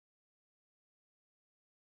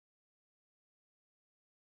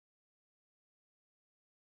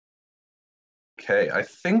Okay, I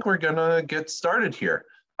think we're gonna get started here.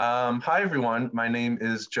 Hi everyone, my name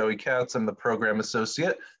is Joey Katz. I'm the program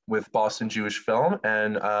associate with Boston Jewish Film,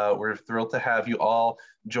 and we're thrilled to have you all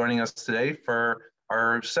joining us today for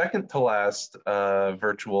our second to last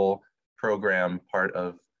virtual program, part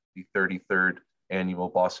of the 33rd annual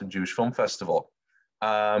Boston Jewish Film Festival.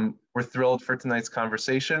 We're thrilled for tonight's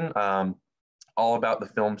conversation, all about the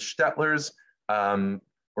film SHTETLERS.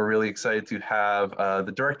 We're really excited to have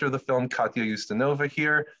the director of the film, Katya Ustinova,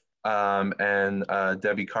 here, and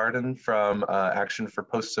Debbie Kardon from Action for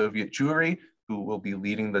Post-Soviet Jewry, who will be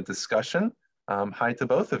leading the discussion. Hi to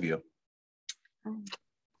both of you.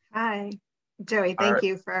 Hi, Joey. Thank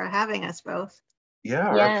you for having us both. Yeah,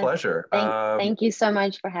 our pleasure. Thank you so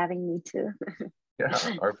much for having me too. Yeah,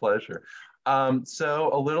 our pleasure. So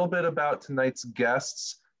a little bit about tonight's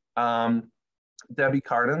guests. Debbie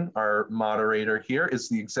Kardon, our moderator here, is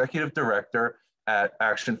the executive director at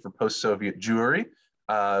Action for Post-Soviet Jewry.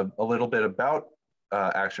 A little bit about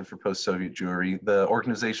Action for Post-Soviet Jewry. The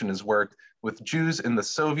organization has worked with Jews in the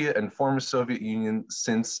Soviet and former Soviet Union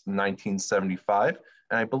since 1975.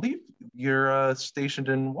 And I believe you're stationed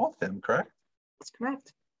in Waltham, correct? That's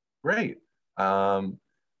correct. Great.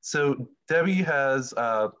 So Debbie has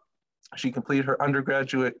she completed her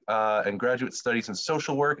undergraduate and graduate studies in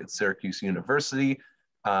social work at Syracuse University.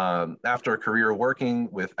 After a career working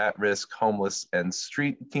with at-risk, homeless, and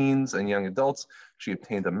street teens and young adults, she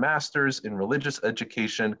obtained a master's in religious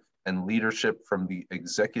education and leadership from the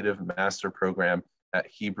Executive Master Program at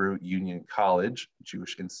Hebrew Union College,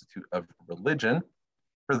 Jewish Institute of Religion.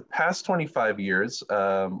 For the past 25 years,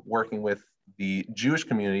 working with the Jewish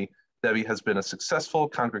community, Debbie has been a successful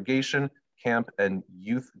congregation, camp, and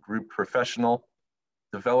youth group professional,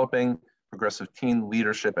 developing progressive teen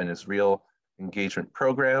leadership and Israel engagement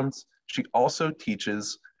programs. She also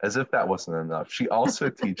teaches, as if that wasn't enough, she also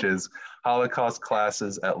teaches Holocaust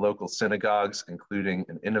classes at local synagogues, including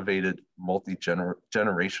an innovative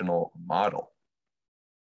multi-generational model.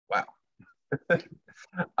 Wow.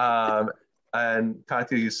 And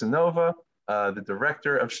Katya Ustinova, the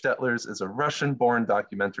director of SHTETLERS, is a Russian-born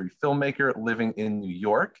documentary filmmaker living in New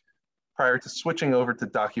York. Prior to switching over to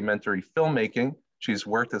documentary filmmaking, she's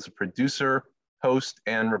worked as a producer, host,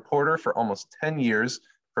 and reporter for almost 10 years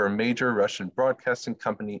for a major Russian broadcasting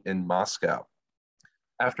company in Moscow.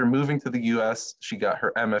 After moving to the US, she got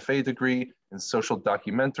her MFA degree in social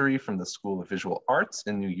documentary from the School of Visual Arts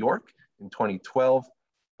in New York in 2012,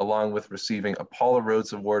 along with receiving a Paula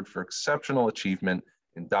Rhodes Award for Exceptional Achievement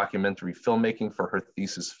in Documentary Filmmaking for her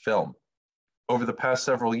thesis film. Over the past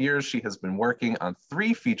several years, she has been working on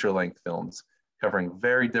 3 feature-length films covering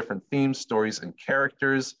very different themes, stories, and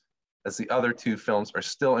characters. As the other 2 films are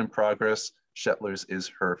still in progress, SHTETLERS is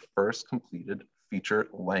her first completed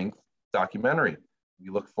feature-length documentary. We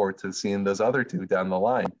look forward to seeing those other 2 down the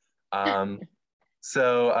line.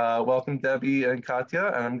 So welcome, Debbie and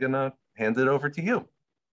Katya, and I'm gonna hand it over to you.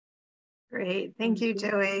 Great, thank you,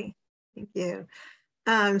 Joey. Thank you.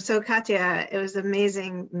 So Katya, it was an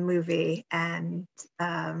amazing movie, and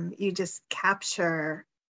you just capture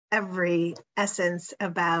every essence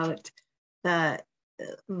about the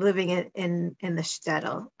living in the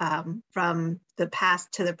shtetl, from the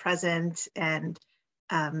past to the present, and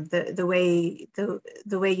the way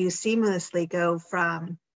you seamlessly go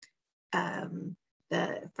from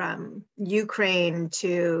Ukraine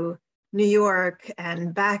to New York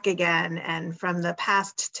and back again, and from the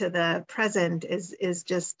past to the present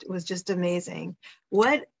was just amazing.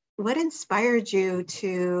 What inspired you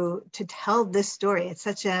to tell this story? It's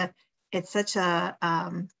such a it's a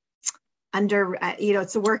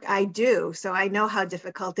work I do, so I know how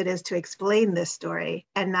difficult it is to explain this story,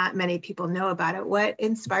 and not many people know about it. What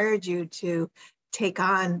inspired you to take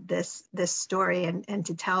on this story and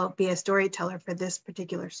to be a storyteller for this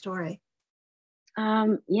particular story?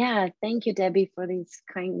 Yeah, thank you, Debbie, for these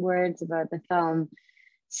kind words about the film.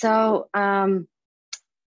 So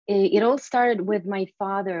it all started with my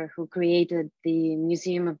father, who created the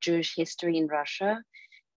Museum of Jewish History in Russia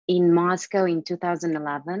in Moscow in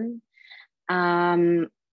 2011.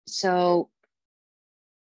 So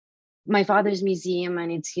my father's museum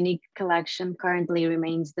and its unique collection currently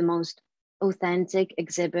remains the most authentic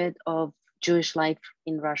exhibit of Jewish life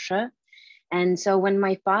in Russia. And so when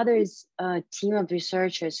my father's team of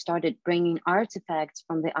researchers started bringing artifacts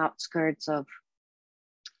from the outskirts of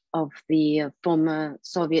the former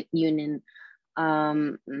Soviet Union,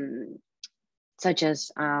 such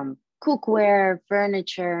as cookware,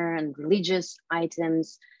 furniture, and religious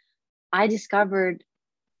items, I discovered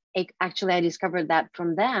that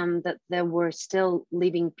from them, that there were still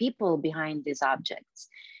living people behind these objects.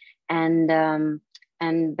 And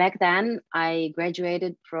And back then I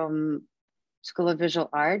graduated from School of Visual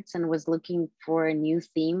Arts and was looking for a new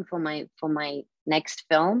theme for my next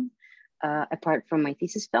film, apart from my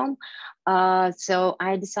thesis film. So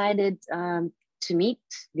I decided to meet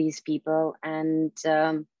these people, and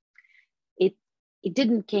it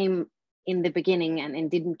didn't came in the beginning, and it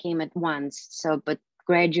didn't came at once. So, but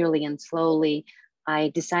gradually and slowly, I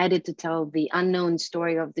decided to tell the unknown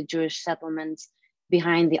story of the Jewish settlements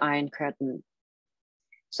behind the Iron Curtain.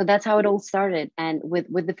 So that's how it all started, and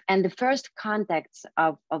the first contacts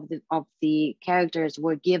of the characters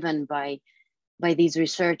were given by these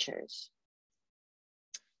researchers.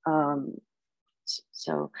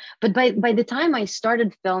 So, but by the time I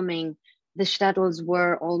started filming, the shtetls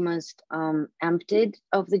were almost emptied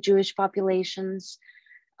of the Jewish populations.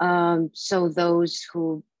 So those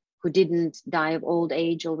who didn't die of old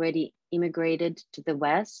age already immigrated to the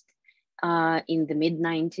West in the mid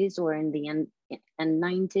 90s or in the end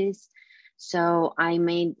 90s. So I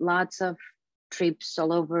made lots of trips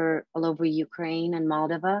all over Ukraine and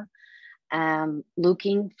Moldova,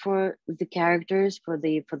 looking for the characters, for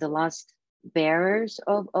the lost bearers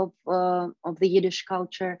of the Yiddish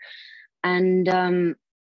culture, and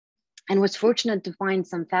was fortunate to find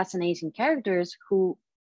some fascinating characters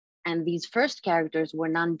and these first characters were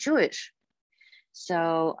non-Jewish.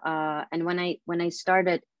 So and when I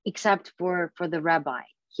started, except for the rabbi,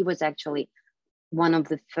 he was actually one of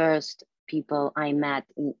the first people I met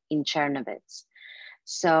in Chernovitz.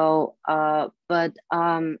 So but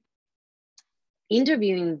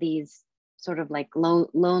interviewing these sort of like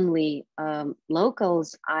lonely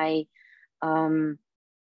locals, I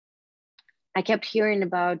kept hearing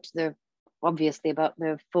about the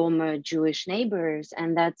former Jewish neighbors,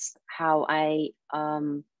 and that's how I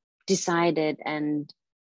decided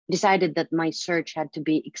that my search had to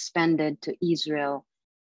be expanded to Israel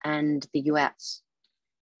and the US.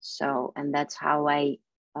 So, and that's how I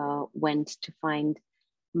went to find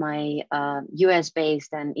my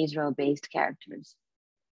US-based and Israel-based characters.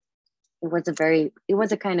 It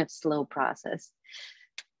was a kind of slow process.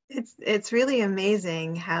 It's really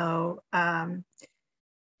amazing how,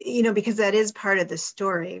 because that is part of the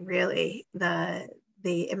story, really, the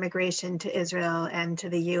immigration to Israel and to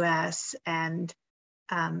the US, and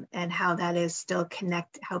how that is still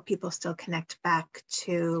how people still connect back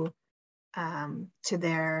to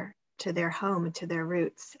their home, to their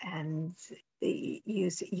roots, and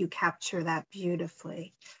you capture that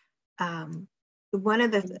beautifully. One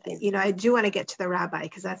of the, I do want to get to the rabbi,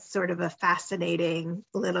 because that's sort of a fascinating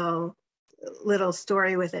little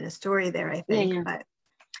story within a story there, I think. Yeah.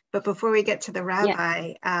 But before we get to the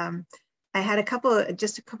rabbi, I had a couple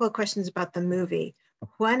of questions about the movie.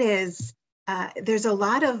 One is, there's a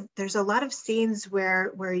lot of scenes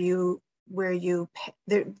where the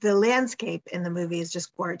landscape in the movie is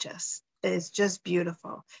just gorgeous. It's just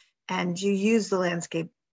beautiful, and you use the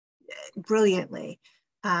landscape brilliantly.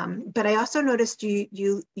 But I also noticed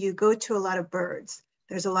you go to a lot of birds.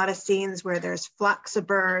 There's a lot of scenes where there's flocks of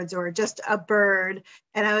birds or just a bird,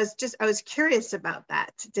 and I was curious about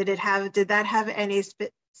that. Did that have any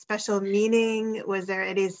special meaning? Was there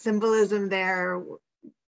any symbolism there?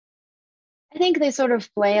 I think they sort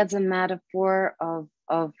of play as a metaphor of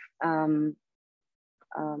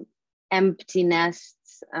empty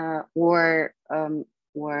nests, or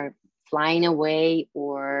flying away,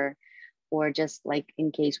 or just like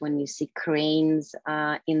in case when you see cranes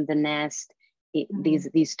in the nest,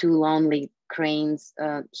 these two lonely cranes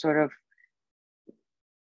sort of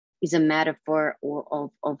is a metaphor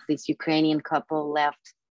of this Ukrainian couple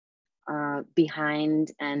left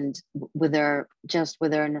behind, and with their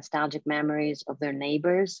nostalgic memories of their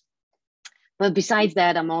neighbors. But besides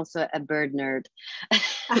that, I'm also a bird nerd.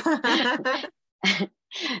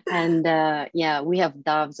 And we have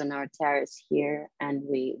doves on our terrace here, and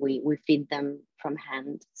we feed them from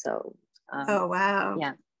hand. So oh wow.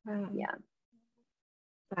 Yeah.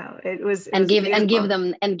 Wow, it was give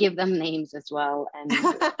them names as well, and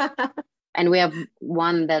and we have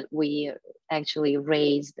one that we actually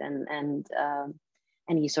raised, and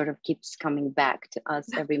he sort of keeps coming back to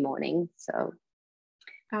us every morning. So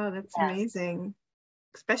oh, that's amazing,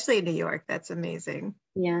 especially in New York. That's amazing.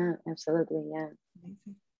 Yeah, absolutely. Yeah.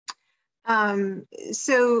 Amazing.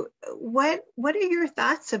 So what are your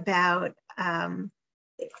thoughts about,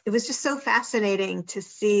 it was just so fascinating to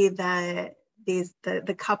see the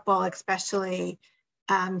couple, especially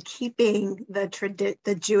keeping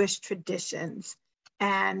the Jewish traditions,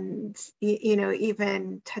 and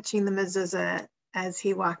even touching the mezuzah as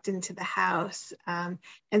he walked into the house, and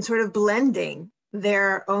sort of blending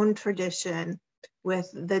their own tradition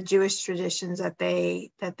with the Jewish traditions that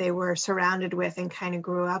they were surrounded with and kind of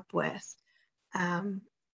grew up with.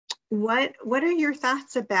 What are your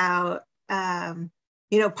thoughts about,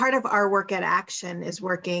 you know, part of our work at Action is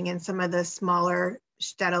working in some of the smaller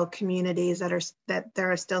shtetl communities that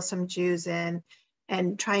there are still some Jews in,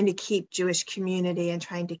 and trying to keep Jewish community and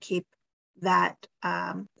trying to keep that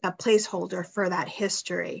a placeholder for that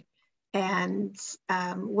history. And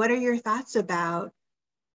what are your thoughts about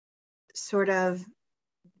sort of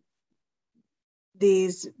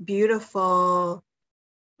these beautiful,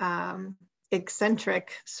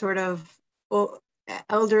 eccentric, sort of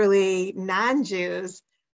elderly non-Jews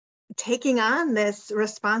taking on this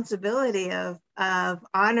responsibility of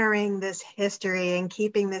honoring this history and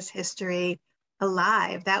keeping this history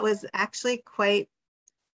alive? That was actually quite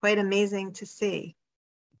amazing to see.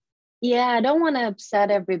 Yeah, I don't want to upset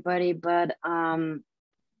everybody, but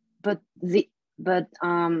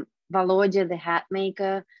Volodya, the hat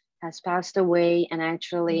maker, has passed away, and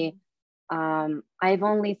actually I have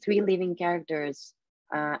only 3 living characters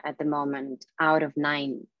at the moment out of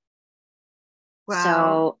 9. Wow.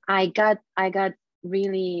 So I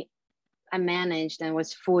managed and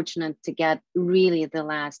was fortunate to get really the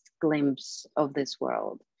last glimpse of this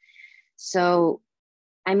world. So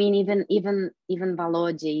I mean, even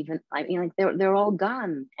Volodya, like they're all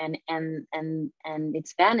gone, and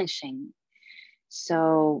it's vanishing.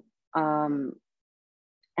 So and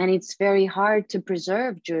it's very hard to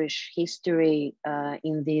preserve Jewish history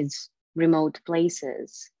in these remote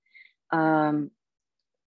places. So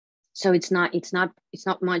it's not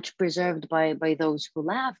much preserved by those who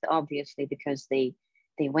left, obviously, because they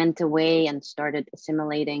went away and started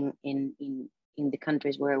assimilating in the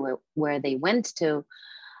countries where they went to.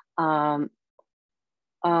 I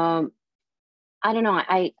don't know.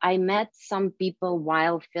 I met some people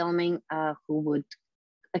while filming who would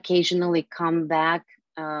occasionally come back,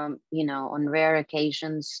 you know, on rare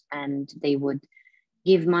occasions, and they would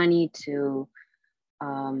give money to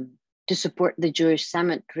support the Jewish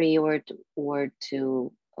cemetery or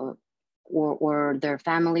their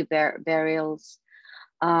family burials.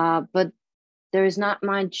 But there is not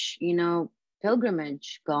much, you know,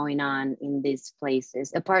 pilgrimage going on in these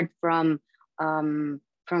places, apart from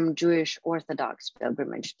Jewish Orthodox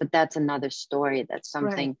pilgrimage. But that's another story. That's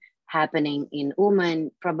something happening in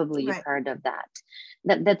Uman. Probably you've heard of that.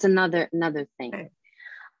 That's another thing.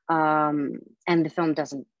 And the film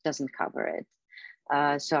doesn't cover it.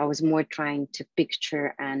 So I was more trying to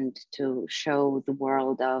picture and to show the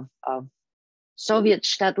world of Soviet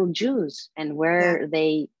shtetl Jews and where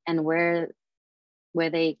they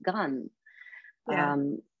gone. Yeah.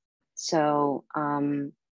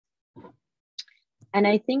 And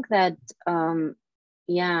I think that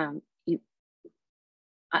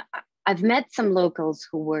I've met some locals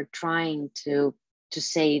who were trying to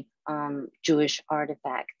save Jewish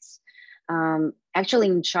artifacts. Actually,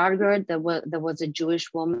 in Chargard, there was a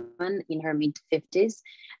Jewish woman in her mid-50s.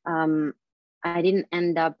 I didn't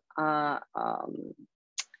end up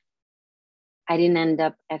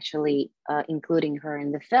actually including her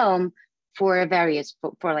in the film for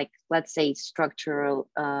like, let's say, structural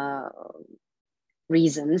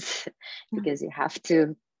reasons, because you have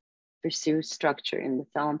to pursue structure in the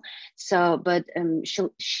film. So, but she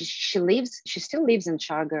still lives in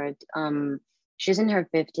Chargard. She's in her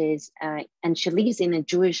 50s, and she lives in a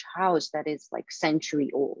Jewish house that is like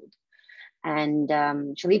century old. And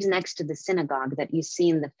she lives next to the synagogue that you see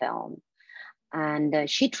in the film. And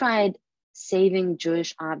she tried saving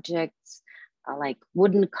Jewish objects like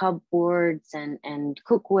wooden cupboards and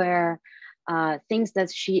cookware, things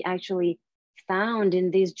that she actually found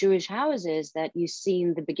in these Jewish houses that you see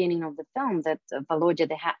in the beginning of the film that Volodya,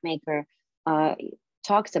 the hat maker,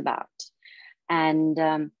 talks about.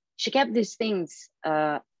 And she kept these things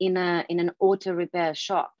in an auto repair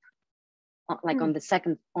shop, like on the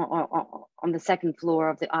second floor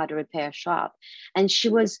of the auto repair shop. And she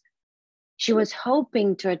was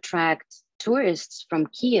hoping to attract tourists from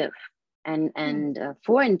Kiev and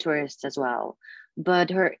foreign tourists as well.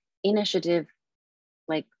 But her initiative,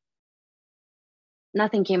 like,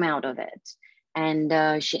 nothing came out of it.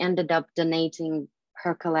 And she ended up donating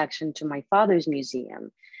her collection to my father's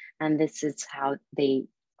museum. And this is how they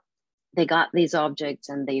got these objects,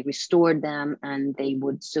 and they restored them, and they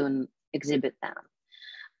would soon exhibit them.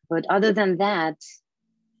 But other than that,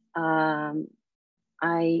 I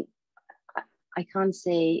can't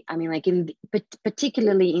say. I mean, like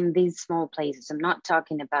particularly in these small places, I'm not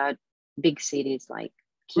talking about big cities like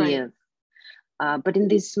Kiev, but in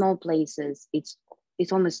these small places, it's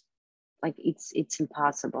almost like it's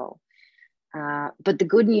impossible. But the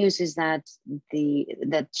good news is that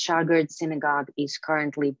that Shargard synagogue is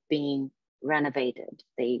currently being renovated.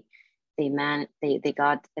 They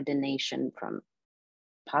got a donation from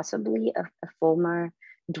possibly a former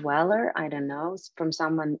dweller, I don't know, from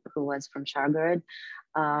someone who was from Shargard,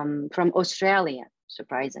 from Australia,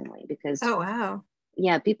 surprisingly, because oh wow,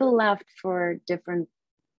 yeah, people left for different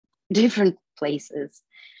places.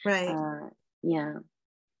 right, Yeah.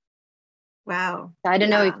 wow. So I don't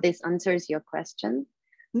know if this answers your question.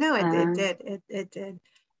 No, it did. It did.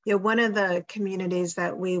 Yeah, one of the communities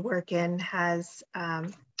that we work in has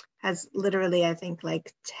literally, I think,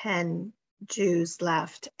 like 10 Jews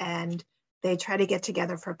left, and they try to get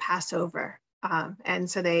together for Passover. And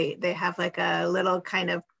so they have like a little kind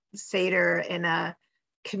of Seder in a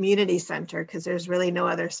community center because there's really no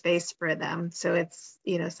other space for them. So it's,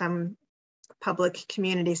 you know, some public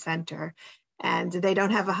community center, and they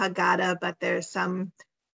don't have a Haggadah, but there's some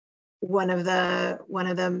one of the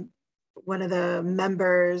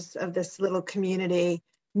members of this little community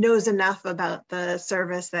knows enough about the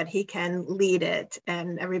service that he can lead it,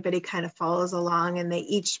 and everybody kind of follows along, and they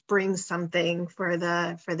each bring something for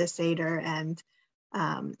the Seder, and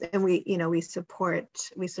we support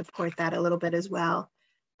that a little bit as well.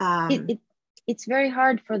 It's very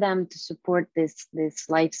hard for them to support this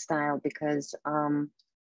lifestyle because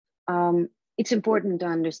it's important to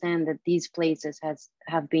understand that these places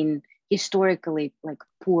have been historically like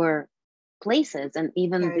poor places, and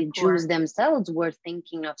even Very the poor. Jews themselves were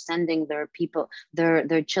thinking of sending their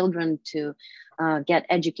children to get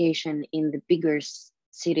education in the bigger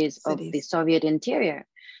cities of the Soviet interior.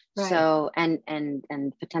 Right. So and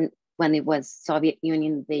when it was Soviet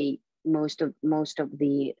Union, most of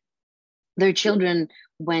their children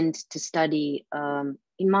went to study in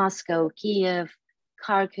Moscow, Kiev,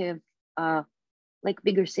 Kharkiv, like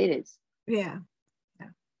bigger cities. Yeah.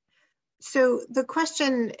 So the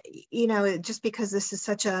question, just because this is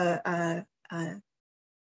such a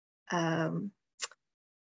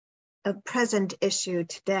present issue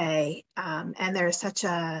today, and there's such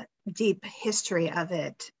a deep history of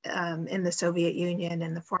it in the Soviet Union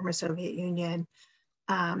and the former Soviet Union.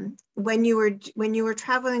 When you were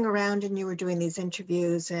traveling around and you were doing these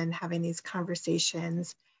interviews and having these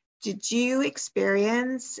conversations, did you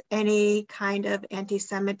experience any kind of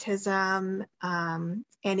anti-Semitism,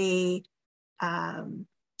 any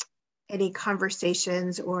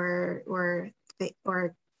conversations or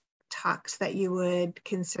talks that you would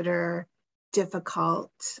consider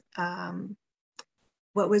difficult?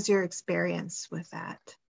 What was your experience with that?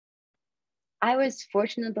 I was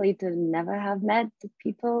fortunately to never have met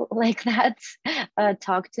people like that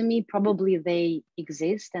talk to me. Probably they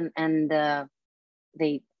exist and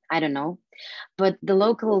they, I don't know. But the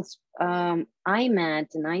locals I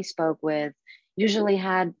met and I spoke with usually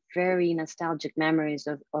had very nostalgic memories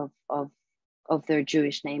of their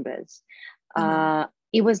Jewish neighbors.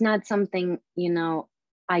 It was not something,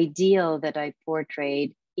 ideal that I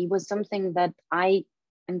portrayed. It was something that I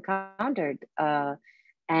encountered.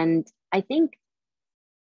 And I think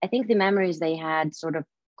the memories they had sort of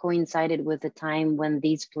coincided with the time when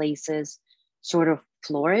these places sort of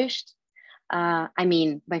flourished. I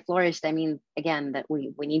mean, by flourished, I mean, again, that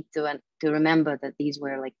we need to remember that these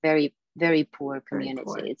were like very, very poor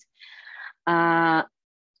communities. Very poor.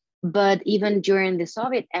 But even during the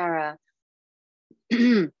Soviet era,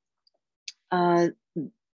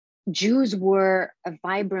 Jews were a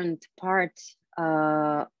vibrant part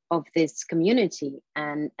of this community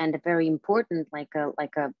and a very important, like a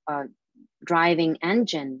driving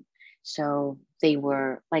engine. So they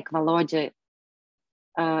were like Volodya,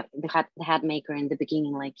 the hat maker in the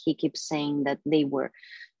beginning, like he keeps saying that they were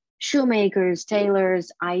shoemakers,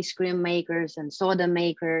 tailors, ice cream makers, and soda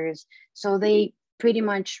makers. So they pretty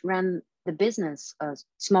much ran the business,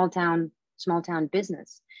 small town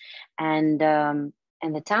business, and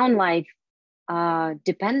the town life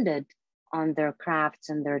depended on their crafts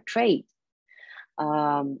and their trade.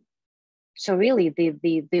 So really,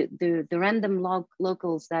 the random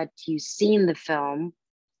locals that you see in the film,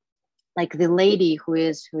 like the lady who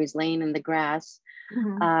is laying in the grass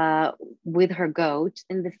with her goat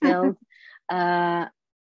in the field,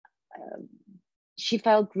 she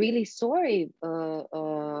felt really sorry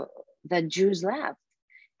that Jews left.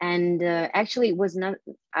 And actually, it was not.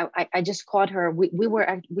 I just caught her. We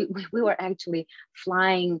were actually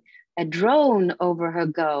flying a drone over her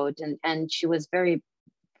goat, and she was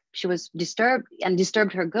disturbed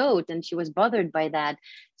her goat, and she was bothered by that.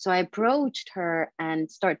 So I approached her and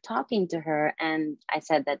started talking to her, and I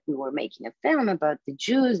said that we were making a film about the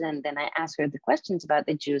Jews, and then I asked her the questions about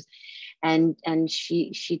the Jews, and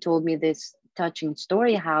she told me this touching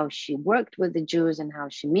story, how she worked with the Jews and how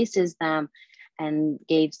she misses them, and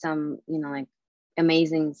gave some, you know, like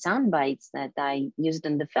amazing sound bites that I used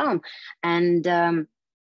in the film. And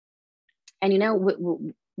you know,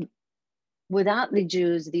 without the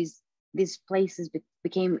Jews, these places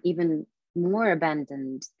became even more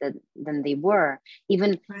abandoned than they were,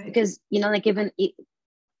 even because, you know, like even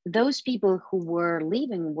those people who were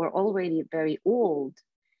leaving were already very old,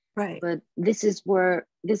 but this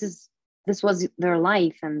was their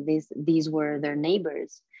life, and these were their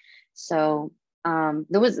neighbors. So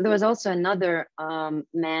there was also another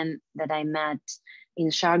man that I met in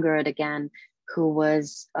Shargorod again, who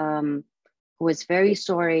was very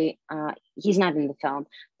sorry. He's not in the film,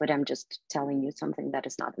 but I'm just telling you something that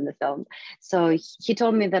is not in the film. So he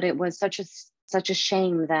told me that it was such a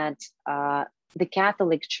shame that the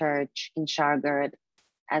Catholic Church in Shargorod,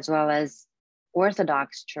 as well as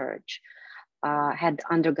Orthodox Church, had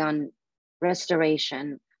undergone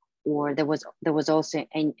restoration, or there was also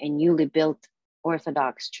a newly built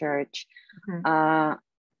Orthodox Church, and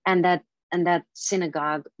that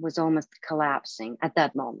synagogue was almost collapsing at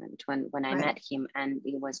that moment when I met him, and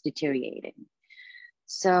it was deteriorating.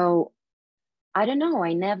 So I don't know.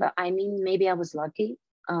 I mean, maybe I was lucky.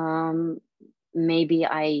 Maybe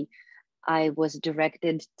I was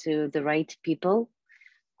directed to the right people.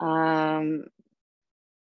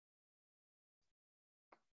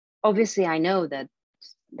 Obviously, I know that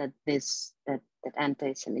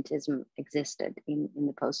anti-Semitism existed in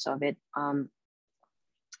the post-Soviet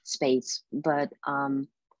space, but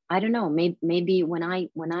I don't know. Maybe when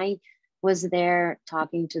I was there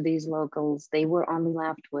talking to these locals, they were only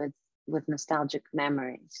left with nostalgic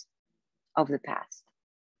memories of the past.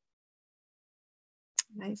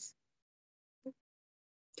 Nice.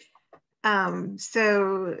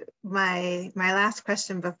 So my last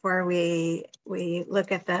question before we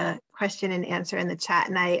look at the question and answer in the chat,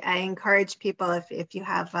 and I encourage people, if you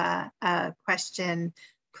have a question,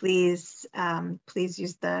 please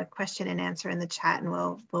use the question and answer in the chat, and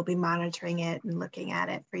we'll be monitoring it and looking at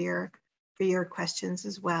it for your questions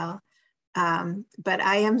as well. But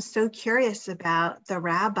I am so curious about the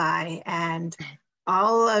rabbi and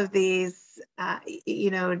all of these,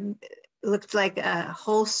 you know, looked like a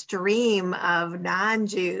whole stream of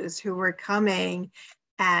non-Jews who were coming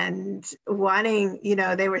and wanting, you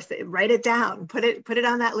know, they were write it down, put it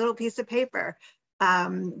on that little piece of paper.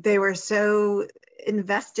 They were so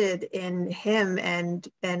invested in him, and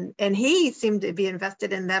he seemed to be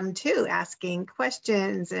invested in them too, asking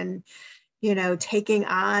questions and, you know, taking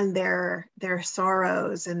on their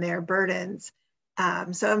sorrows and their burdens.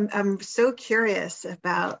 So I'm so curious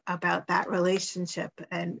about that relationship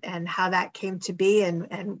and how that came to be,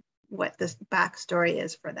 and what this backstory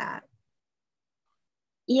is for that.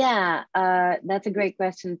 Yeah, that's a great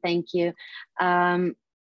question. Thank you.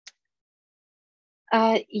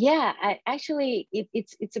 Yeah, actually,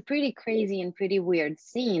 it's a pretty crazy and pretty weird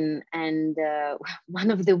scene, and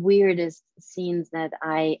one of the weirdest scenes that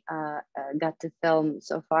I got to film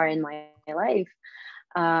so far in my life.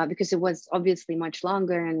 Because it was obviously much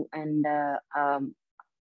longer, and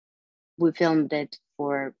we filmed it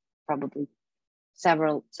for probably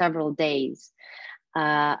several days,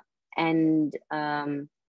 and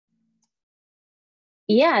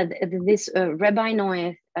yeah, this Rabbi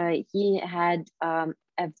Noeth, he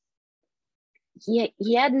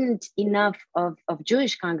hadn't enough of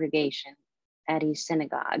Jewish congregation at his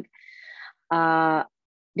synagogue,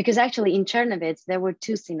 because actually in Chernovitz there were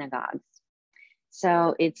 2 synagogues.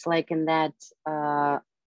 So it's like in that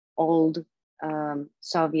old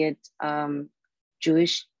Soviet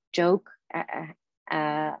Jewish joke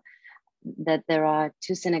that there are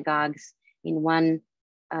 2 synagogues. In one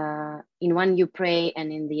you pray,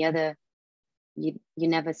 and in the other you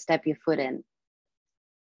never step your foot in.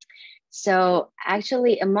 So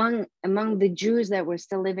actually among the Jews that were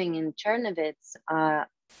still living in Chernovitz,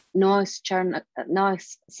 Noah's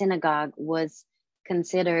synagogue was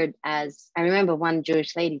considered as, I remember one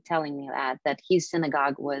Jewish lady telling me that his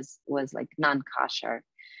synagogue was like non-kosher,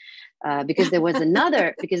 because there was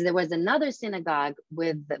another synagogue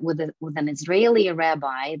with an Israeli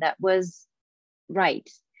rabbi that was right.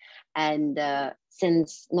 And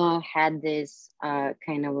since Noah had this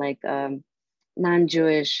kind of like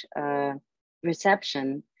non-Jewish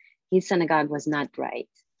reception, his synagogue was not right.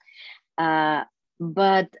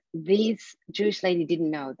 But this Jewish lady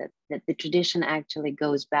didn't know that the tradition actually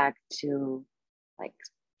goes back to like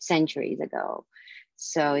centuries ago.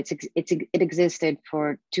 So it existed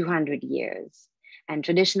for 200 years. And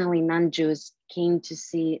traditionally non-Jews came to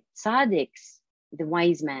see tzaddiks, the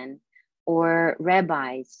wise men, or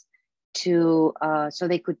rabbis, to so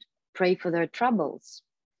they could pray for their troubles.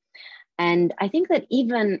 And I think that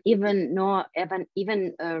even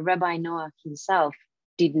Rabbi Noah himself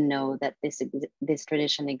didn't know that this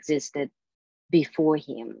tradition existed before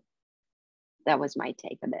him. That was my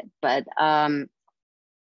take on it. But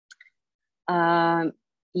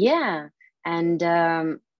yeah, and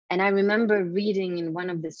I remember reading in one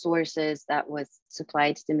of the sources that was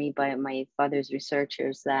supplied to me by my father's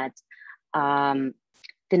researchers that the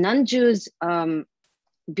non-Jews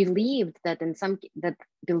believed in some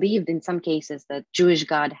cases that Jewish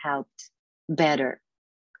God helped better.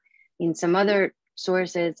 In some other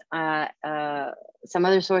sources,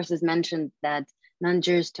 mentioned that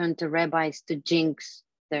non-Jews turned to rabbis to jinx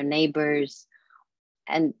their neighbors,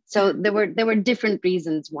 and so there were different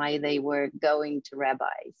reasons why they were going to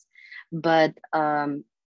rabbis, but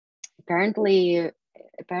apparently,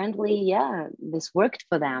 yeah, this worked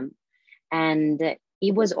for them, and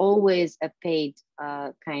it was always a paid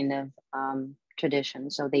kind of tradition.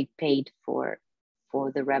 So they paid for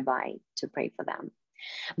the rabbi to pray for them.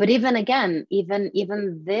 But even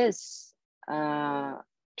this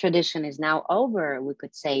tradition is now over, we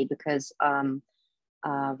could say, because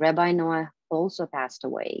Rabbi Noah also passed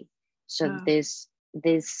away. So this,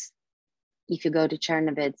 if you go to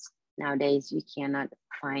Chernovitz nowadays, you cannot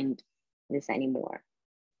find this anymore.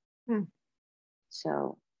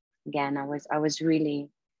 So again, I was really,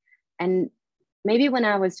 and maybe when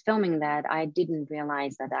I was filming that, I didn't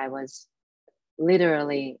realize that I was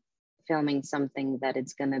literally filming something that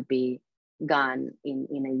it's going to be gone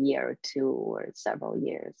in a year or two or several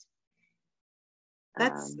years.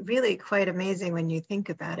 That's really quite amazing when you think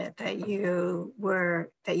about it, that you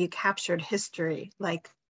captured history like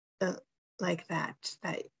that.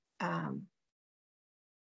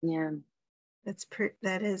 Yeah,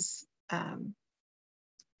 that is,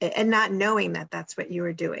 and not knowing that that's what you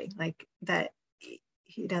were doing, like that,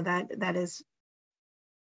 that is.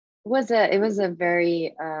 It was a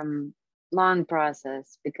very long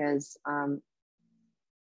process, because I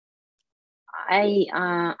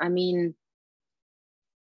mean,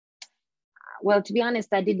 well, to be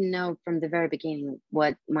honest, I didn't know from the very beginning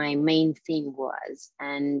what my main theme was,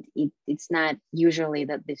 and it's not usually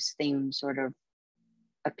that this theme sort of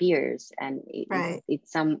appears, and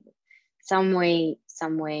it's some way,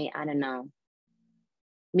 I don't know,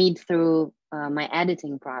 through my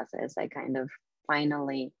editing process, I kind of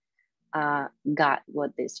finally got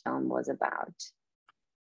what this film was about.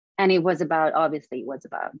 And it was about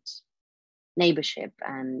neighborship,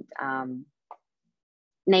 and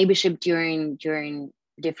neighborship during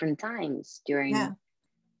different times,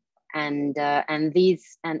 and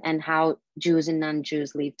how Jews and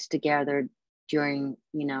non-Jews lived together during,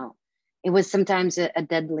 it was sometimes a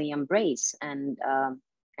deadly embrace, and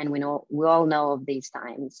we all know of these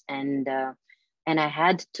times, and I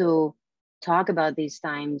had to talk about these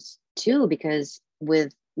times too, because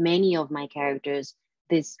with many of my characters,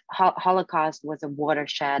 this Holocaust was a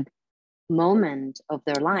watershed moment of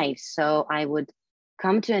their lives. So I would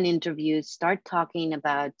come to an interview, start talking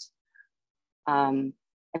about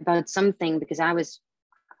something, because I was,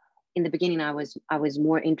 in the beginning, I was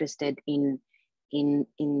more interested in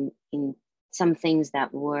some things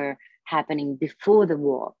that were happening before the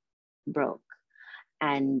war broke,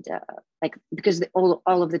 and because all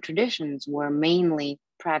of the traditions were mainly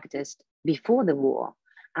practiced before the war.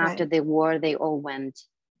 After the war, they all went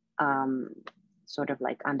sort of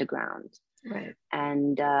like underground,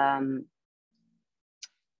 and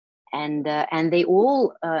they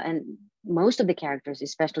all and most of the characters,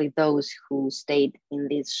 especially those who stayed in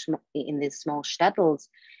these small shtetls,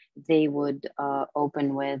 they would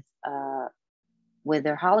open with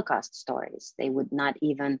their Holocaust stories. They would not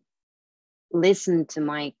even listen to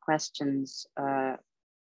my questions about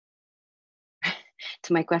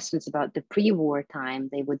the pre-war time.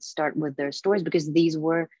 They would start with their stories, because these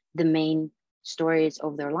were the main stories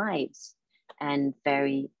of their lives, and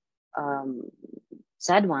very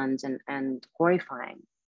sad ones, and horrifying,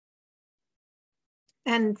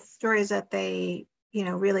 and stories that they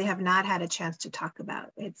really have not had a chance to talk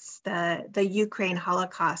about. It's the Ukraine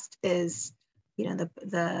Holocaust is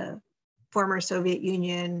the former Soviet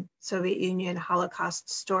Union Holocaust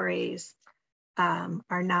stories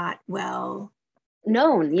are not well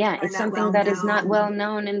known. Yeah, it's something that is not well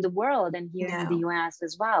known in the world, and here in the US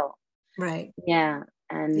as well. Right. Yeah,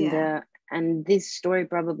 and this story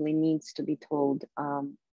probably needs to be told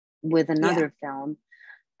with another film,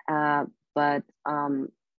 but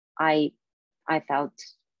I felt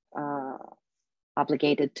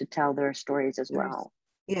obligated to tell their stories as well.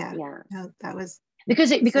 Yeah. No, that was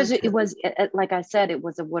because it was, like I said, it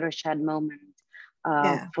was a watershed moment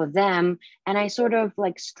for them. And I sort of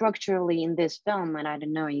like structurally in this film, and I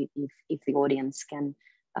don't know if the audience can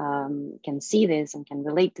see this and can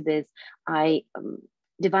relate to this, I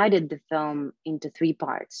divided the film into 3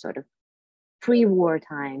 parts, sort of pre-war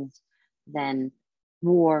times, then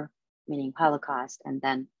war, meaning Holocaust, and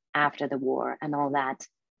then after the war, and all that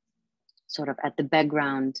sort of at the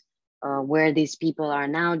background, where these people are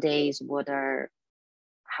nowadays,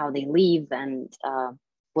 how they live, and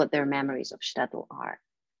what their memories of shtetl are.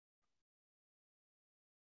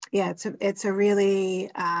 Yeah, it's a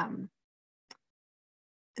really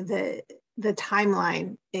the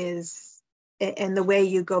timeline is, and the way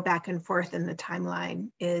you go back and forth in the timeline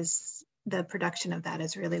is, the production of that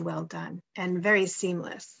is really well done and very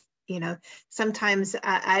seamless. You know, sometimes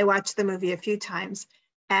I watched the movie a few times,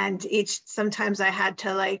 and sometimes I had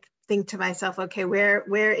to like think to myself, okay,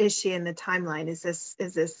 where is she in the timeline? Is this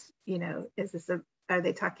you know, are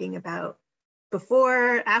they talking about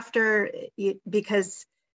before, after? Because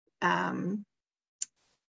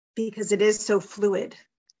it is so fluid.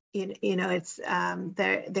 You know, it's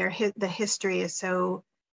the history is so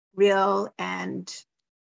real and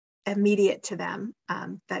immediate to them,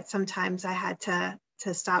 that sometimes I had to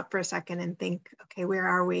stop for a second and think, okay, where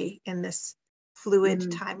are we in this fluid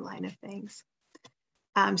timeline of things?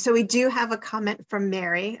 So we do have a comment from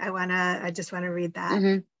Mary. I just want to read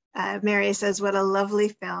that. Mary says, "What a lovely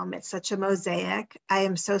film. It's such a mosaic. I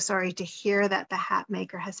am so sorry to hear that the hat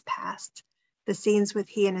maker has passed. The scenes with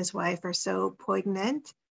he and his wife are so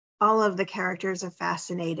poignant. All of the characters are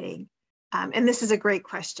fascinating." And this is a great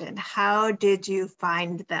question. How did you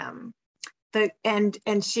find them?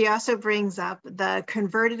 And she also brings up, the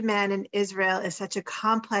converted man in Israel is such a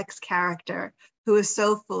complex character who is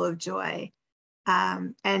so full of joy.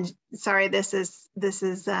 And sorry, this is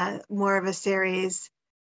more of a series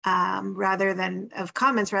rather than of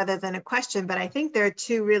comments rather than a question, but I think there are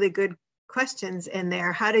 2 really good questions in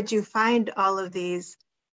there. How did you find all of these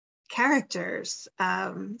characters?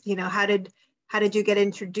 You know, how did you get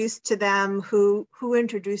introduced to them? Who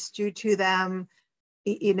introduced you to them?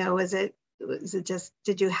 You know, was it just,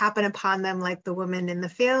 did you happen upon them like the woman in the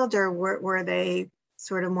field, or were they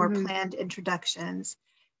sort of more planned introductions?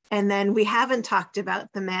 And then we haven't talked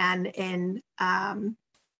about the man in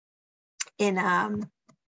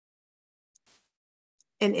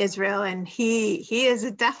Israel, and he is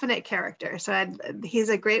a definite character. So he's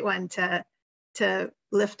a great one to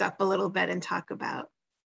lift up a little bit and talk about.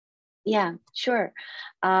 Yeah, sure.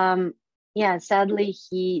 Yeah, sadly,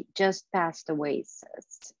 he just passed away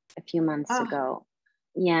a few months ago.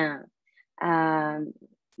 Yeah.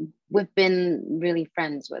 We've been really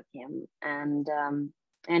friends with him, and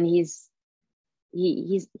he's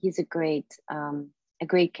a great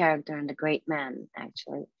character and a great man,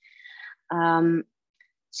 actually.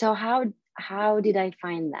 So how did I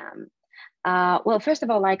find them? Well, first of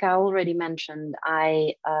all, like I already mentioned,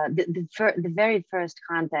 the very first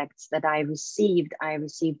contacts that I received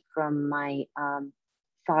from my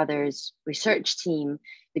father's research team,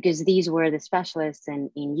 because these were the specialists in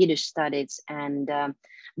Yiddish studies. And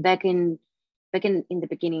back in the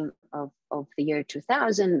beginning of the year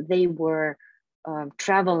 2000, they were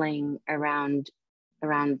traveling around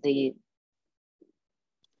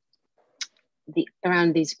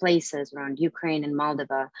these places around Ukraine and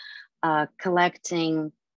Moldova,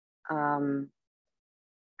 collecting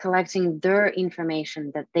their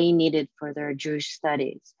information that they needed for their Jewish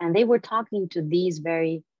studies. And they were talking to these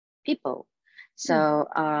very people. So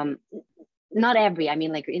not every, I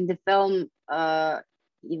mean, like in the film,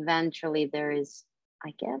 eventually there's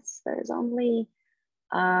only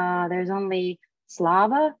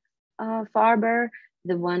Slava Farber,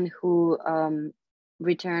 the one who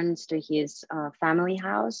returns to his family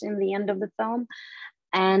house in the end of the film,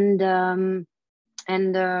 and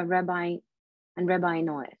Rabbi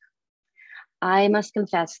Noach. I must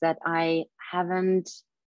confess that I haven't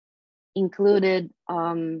included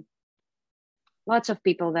lots of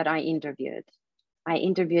people that I interviewed. I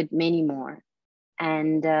interviewed many more,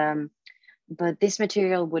 and but this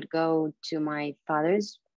material would go to my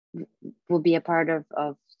father's, would be a part of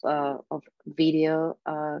video,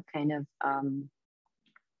 kind of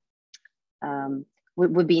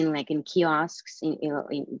would be in kiosks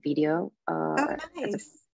in video. Oh,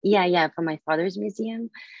 nice. Yeah, for my father's museum.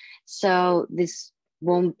 So this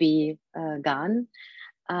won't be gone.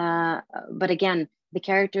 But again, the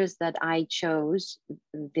characters that I chose,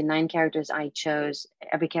 the 9 characters I chose,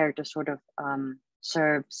 every character sort of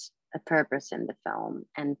serves a purpose in the film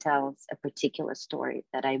and tells a particular story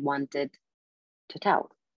that I wanted to tell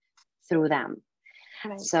through them.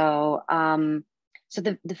 Right. So So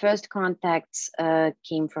the first contacts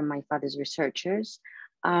came from my father's researchers.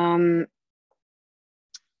 Um,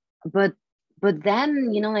 but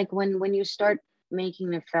then, you know, like when you start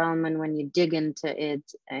making a film and when you dig into it,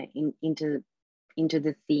 into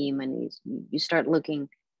the theme, and you start looking,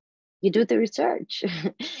 you do the research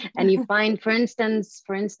and you find, for instance,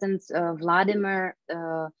 Vladimir,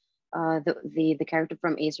 the character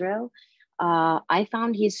from Israel. I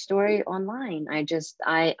found his story online. I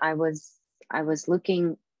was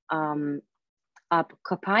looking up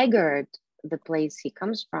Kopygerd, the place he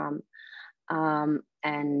comes from,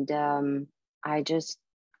 and I just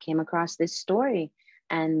came across this story,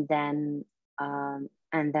 and then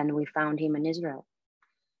we found him in Israel,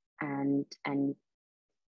 and he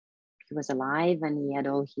was alive, and he had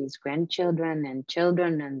all his grandchildren and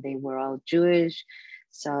children, and they were all Jewish.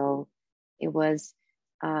 So it was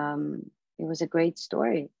a great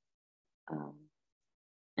story.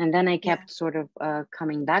 And then I kept sort of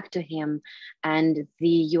coming back to him, and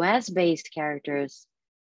the US based characters,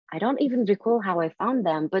 I don't even recall how I found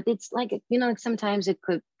them, but it's like, you know, sometimes it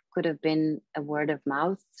could have been a word of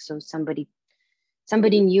mouth. So somebody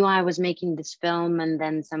knew I was making this film, and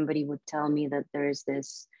then somebody would tell me that there's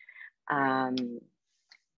this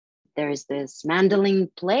mandolin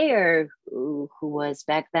player who was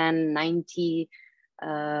back then 90.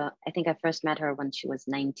 I think I first met her when she was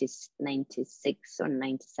 96 or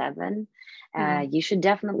 97. You should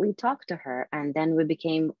definitely talk to her. And then we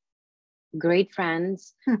became great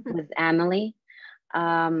friends with Emily,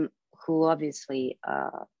 who obviously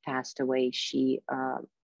passed away. She,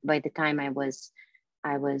 by the time I was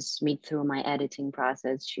through my editing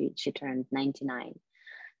process, she turned 99.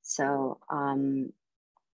 So, and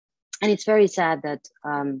it's very sad that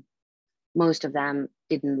most of them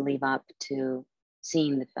didn't live up to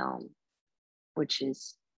seeing the film, which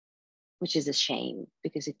is a shame,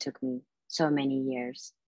 because it took me so many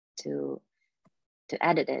years to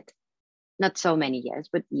edit it. Not so many years,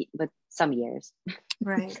 but some years.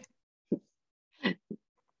 Right.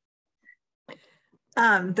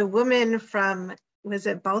 The woman from, was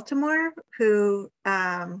it Baltimore, who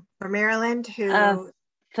or Maryland, who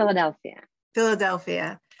Philadelphia,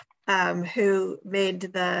 who made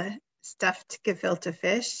the stuffed gefilte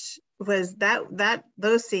fish, was that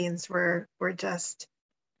those scenes were just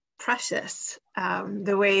precious.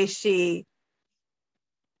 The way she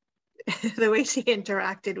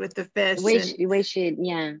interacted with the fish, the way she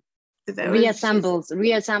reassembles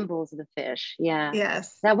the fish. Yeah.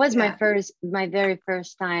 Yes. That was my very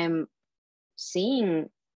first time seeing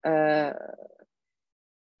the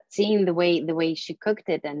way she cooked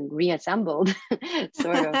it and reassembled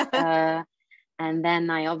sort of. And then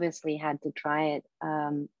I obviously had to try it.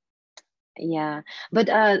 But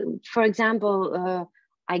for example,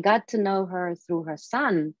 I got to know her through her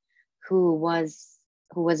son, who was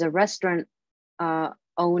a restaurant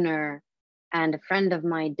owner and a friend of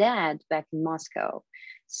my dad back in Moscow.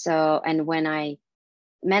 So, and when I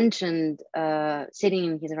mentioned sitting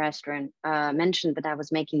in his restaurant, mentioned that I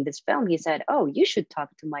was making this film, he said, "Oh, you should talk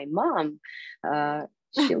to my mom.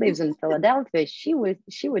 She lives in Philadelphia. She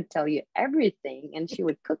would tell you everything, and she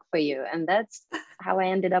would cook for you." And that's how I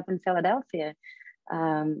ended up in Philadelphia,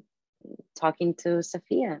 talking to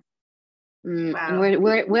Sophia. Wow. And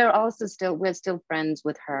we're still friends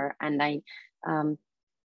with her, and I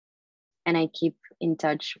keep in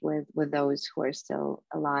touch with those who are still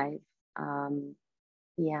alive.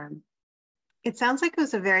 Yeah. It sounds like it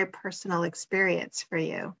was a very personal experience for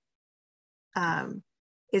you.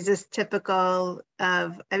 Is this typical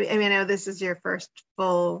of, I mean, I know this is your first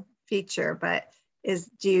full feature, but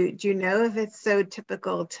do you know if it's so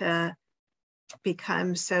typical to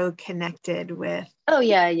become so connected with? Oh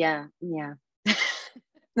yeah.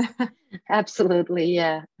 Absolutely,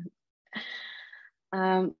 yeah.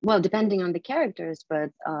 Well, depending on the characters,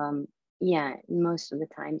 but yeah, most of the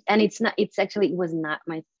time. And it was not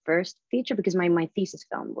my first feature, because my thesis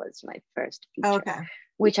film was my first feature, okay,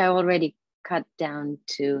 which I already cut down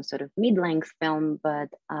to sort of mid-length film, but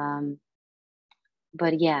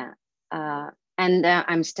yeah, and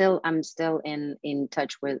I'm still in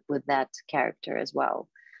touch with that character as well,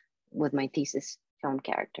 with my thesis film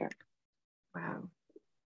character. Wow.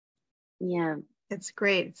 Yeah, it's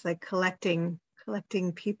great. It's like collecting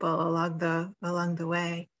people along the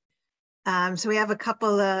way. So we have a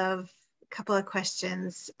couple of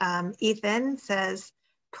questions. Ethan says,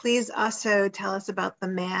 please also tell us about the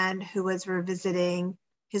man who was revisiting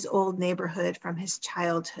his old neighborhood from his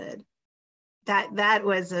childhood. That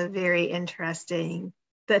was a very interesting,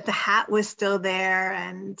 that the hat was still there,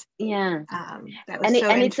 and yeah, that was so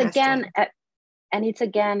interesting.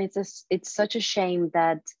 It's such a shame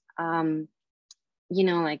that you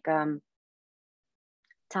know, like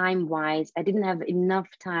time wise, I didn't have enough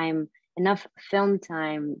film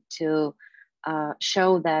time to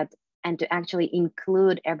show that and to actually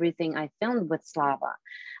include everything I filmed with Slava.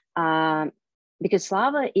 Because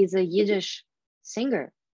Slava is a Yiddish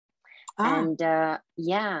singer. And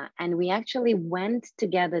yeah, and we actually went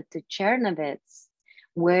together to Chernovitz,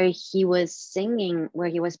 where he was singing, where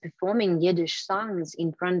he was performing Yiddish songs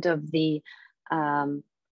in front of the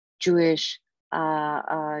Jewish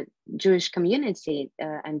community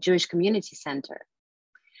and Jewish community center.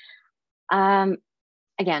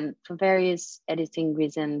 Again, for various editing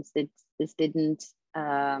reasons, this didn't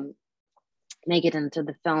make it into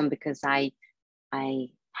the film, because I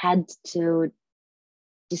had to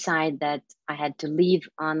decide that I had to leave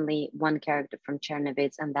only one character from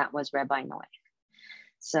Chernovitz, and that was Rabbi Noach.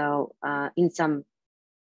 So in some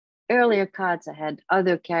earlier cuts, I had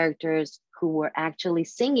other characters who were actually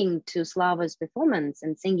singing to Slava's performance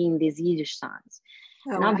and singing these Yiddish songs.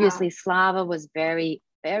 And obviously Slava was very,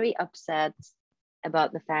 very upset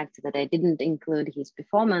about the fact that I didn't include his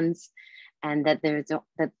performance, and that there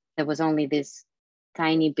was only this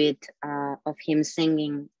tiny bit of him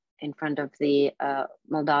singing in front of the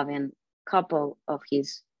Moldavian couple of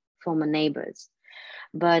his former neighbors.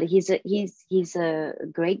 But he's a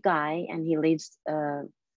great guy, and he lives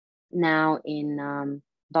now in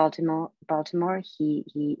Baltimore.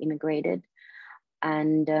 He immigrated,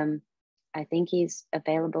 and I think he's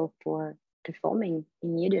available for performing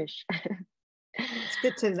in Yiddish.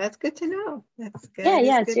 That's good to know. That's good.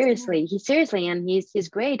 Yeah, seriously. And he's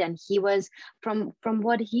great. And he was from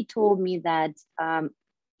what he told me, that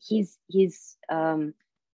his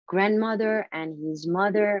grandmother and his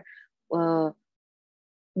mother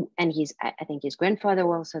and I think his grandfather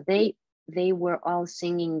also, they were all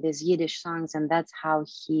singing these Yiddish songs, and that's how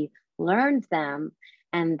he learned them.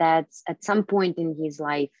 And that's at some point in his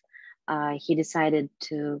life, he decided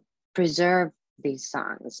to preserve these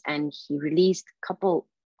songs, and he released couple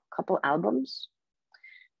albums.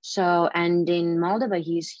 So, and in Moldova,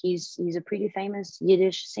 he's a pretty famous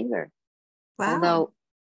Yiddish singer. Wow. Although,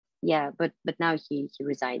 yeah, but now he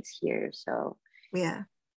resides here. So yeah.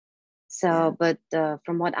 So, yeah. But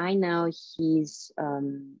from what I know, he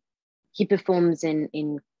performs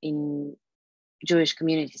in Jewish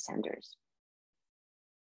community centers.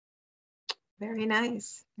 Very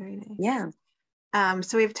nice. Very nice. Yeah.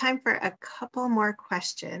 So we have time for a couple more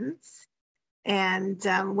questions. And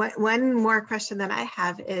one more question that I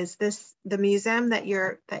have is the museum that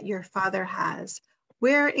your father has.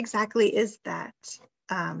 Where exactly is that?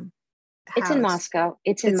 It's in Moscow.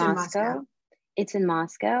 It's in Moscow. It's in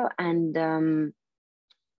Moscow, and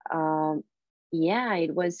yeah,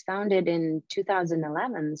 it was founded in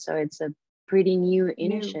 2011, so it's a pretty new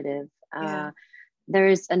initiative. Yeah. There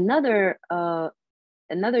is another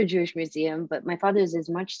Jewish museum, but my father's is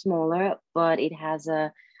much smaller, but it has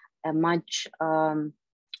a much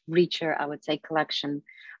richer, I would say, collection,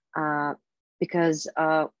 because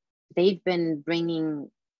they've been bringing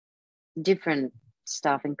different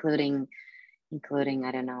stuff, including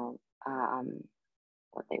I don't know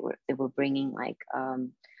what they were bringing, like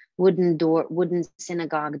wooden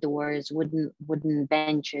synagogue doors, wooden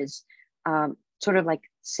benches, sort of like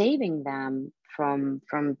saving them from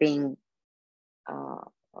being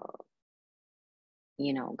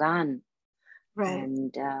gone, right,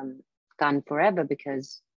 and gone forever,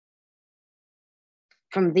 because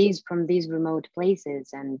from these remote places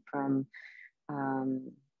and from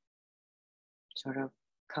sort of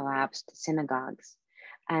collapsed synagogues.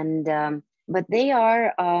 And but they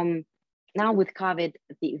are now with COVID,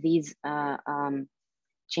 these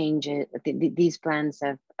changes, these plans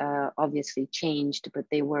have obviously changed, but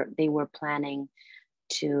they were planning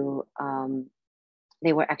to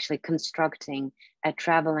they were actually constructing a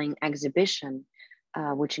traveling exhibition,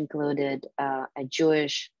 which included a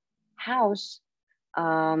Jewish house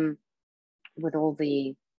with all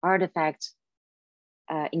the artifacts,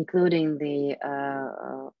 including the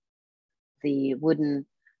wooden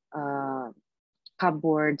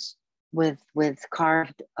cupboards with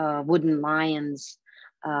carved wooden lions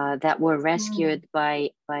that were rescued by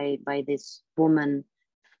this woman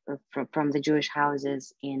from the Jewish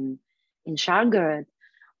houses in Shargorod.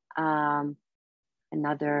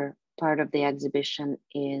 Another part of the exhibition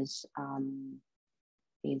is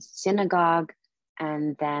synagogue,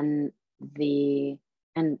 and then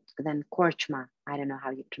korchma. I don't know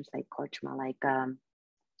how you translate korchma, like I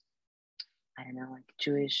don't know, like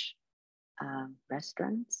Jewish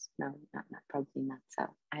restaurants. No, not probably not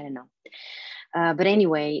so. I don't know. But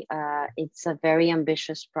anyway, it's a very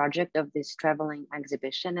ambitious project of this traveling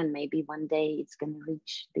exhibition, and maybe one day it's going to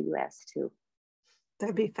reach the US too.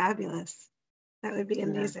 That'd be fabulous. That would be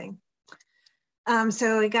amazing.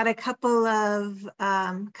 So we got a couple of,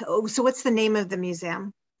 so what's the name of the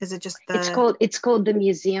museum? Is it just the? It's called the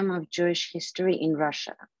Museum of Jewish History in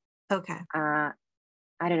Russia. Okay. I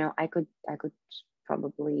don't know. I could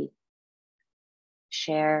probably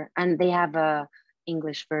share, and they have a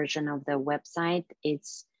English version of the website.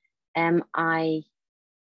 It's mievr.ru.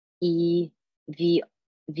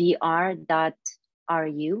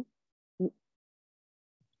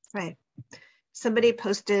 Right. Somebody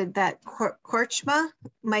posted that korchma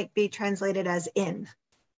might be translated as inn.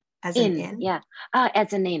 As an inn? Yeah.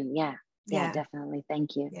 As an inn, yeah. Yeah, definitely.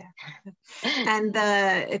 Thank you. Yeah. And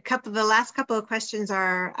the last couple of questions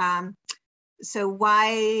are, so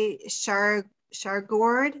why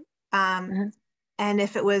Shargord? And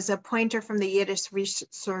if it was a pointer from the Yiddish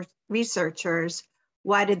researchers,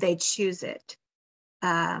 why did they choose it?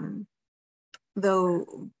 Though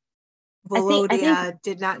Volodya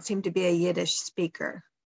did not seem to be a Yiddish speaker.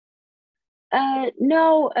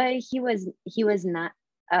 No, he was not.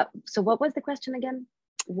 So what was the question again?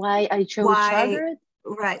 Why I chose Shargord?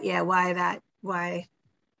 Right, yeah, why that? Why?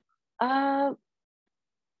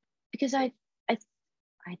 Because I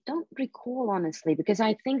don't recall honestly, because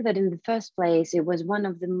I think that in the first place, it was one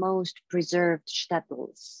of the most preserved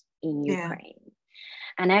shtetls in Ukraine.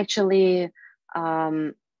 And actually,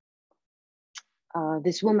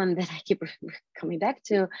 this woman that I keep coming back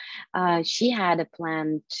to, she had a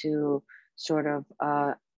plan to sort of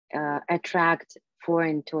attract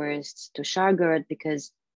foreign tourists to Shargord,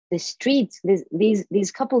 because the streets,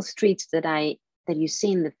 these couple streets that you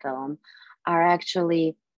see in the film, are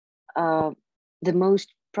actually the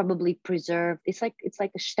most probably preserved. It's like a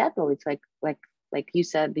shtetl. It's like you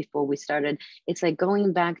said before we started. It's like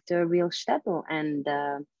going back to a real shtetl, and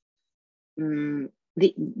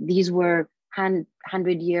these were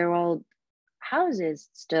 100-year-old houses,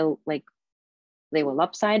 still, like, they were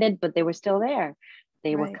lopsided, but they were still there.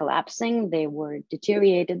 They were collapsing, they were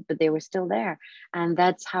deteriorated, but they were still there. And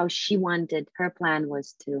that's how she wanted. Her plan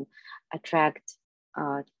was to attract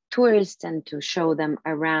tourists and to show them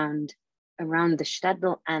around the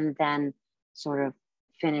shtetl, and then sort of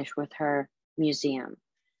finish with her museum.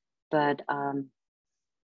 But I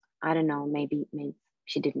don't know, maybe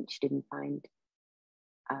she didn't find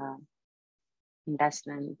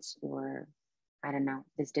investments, or I don't know,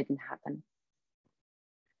 this didn't happen.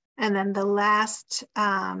 And then the last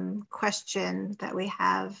question that we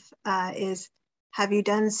have is, have you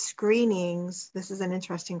done screenings? This is an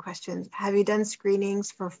interesting question. Have you done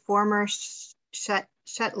screenings for former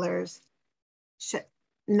SHTETLERS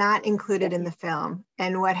not included in the film?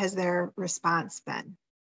 And what has their response been?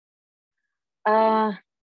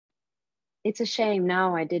 It's a shame.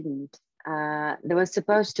 No, I didn't. There was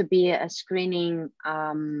supposed to be a screening.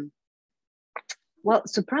 Well,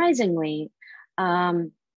 surprisingly,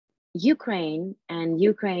 Ukraine and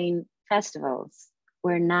Ukraine festivals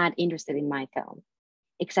were not interested in my film,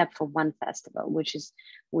 except for one festival, which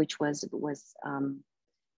was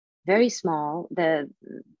very small. But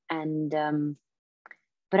I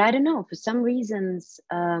don't know, for some reasons,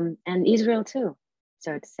 and Israel too,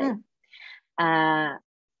 so to say,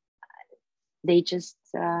 they just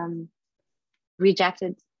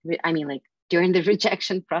rejected. I mean, like, during the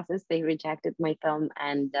rejection process, they rejected my film,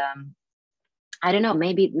 and I don't know,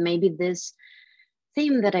 maybe this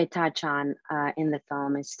theme that I touch on in the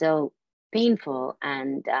film is still painful,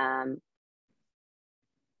 and I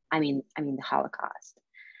mean the Holocaust,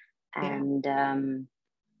 and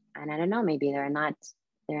I don't know, maybe they're not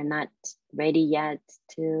ready yet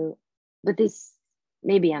to. But this,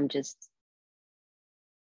 maybe I'm just,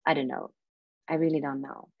 I don't know, I really don't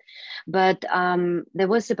know. But there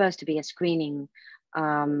was supposed to be a screening.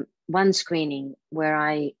 One screening where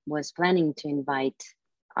I was planning to invite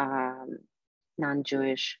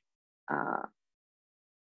non-Jewish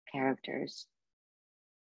characters.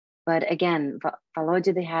 But again,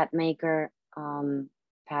 Volodya the hat maker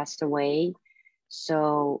passed away,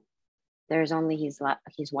 so there's only his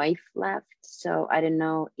wife left. So I don't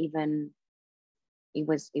know, even it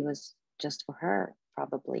was just for her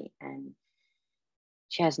probably, and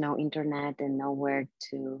she has no internet and nowhere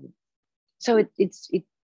to. So it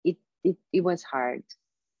was hard.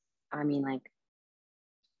 I mean, like,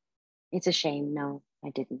 it's a shame. No, I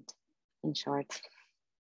didn't. In short,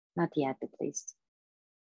 not yet, at least.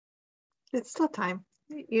 It's still time.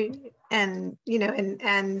 And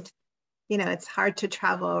it's hard to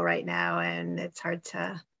travel right now, and it's hard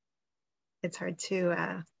to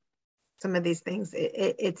some of these things.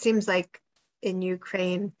 It seems like in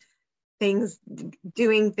Ukraine,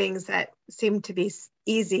 doing things that seem to be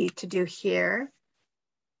easy to do here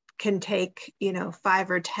can take, you know,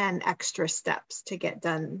 5 or 10 extra steps to get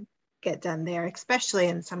done there, especially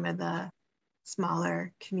in some of the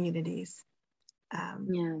smaller communities.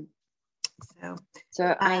 Yeah.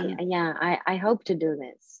 So I hope to do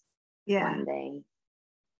this one day.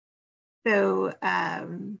 So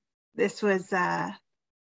this was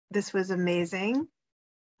amazing.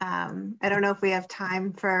 I don't know if we have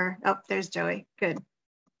time for, oh, there's Joey. Good.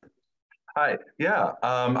 Hi. Yeah.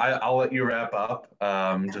 I'll let you wrap up.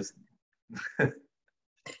 Just.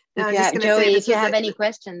 No, Joey, if you have any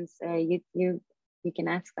questions, you can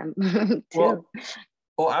ask them too.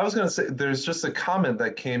 Well, I was going to say there's just a comment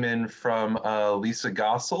that came in from Lisa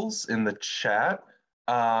Gossels in the chat.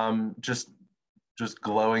 Just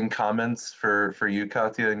glowing comments for you,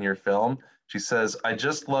 Katya, and your film. She says, "I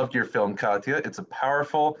just loved your film, Katya. It's a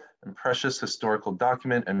powerful and precious historical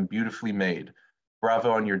document and beautifully made.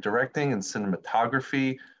 Bravo on your directing and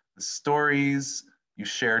cinematography. The stories you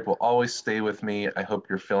shared will always stay with me. I hope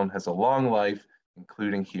your film has a long life,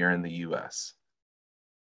 including here in the US."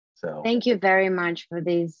 So thank you very much for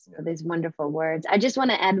these wonderful words. I just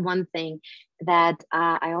want to add one thing, that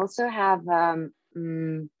I also have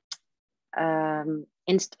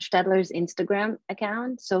SHTETLERS Instagram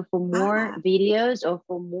account. So for more videos or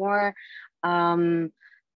for more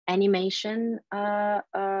animation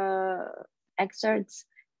excerpts,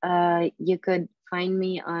 you could find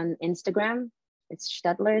me on Instagram. It's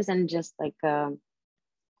SHTETLERS, and just like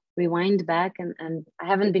rewind back, and I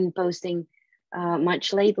haven't been posting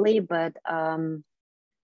much lately, but I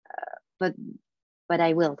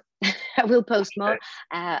will. I will post more,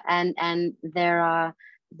 and there are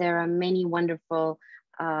many wonderful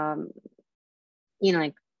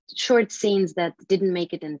like short scenes that didn't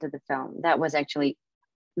make it into the film. That was actually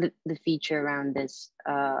the feature around this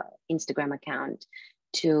Instagram account,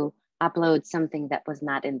 to upload something that was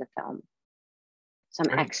not in the film, some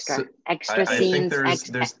extra scenes. I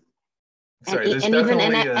think there's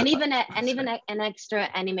even an extra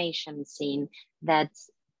animation scene that's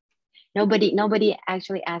nobody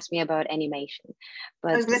actually asked me about animation.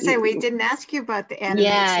 But I was going to say, we didn't ask you about the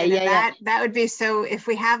animation. That would be, so if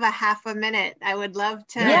we have a half a minute, I would love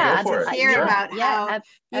to hear about how,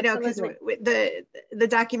 you know, because the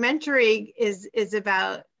documentary is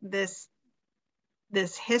about this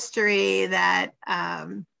history that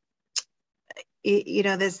you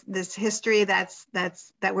know, this history that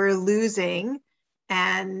we're losing,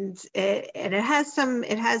 and it has some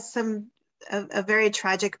a very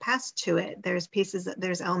tragic past to it. There's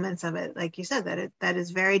elements of it, like you said, that is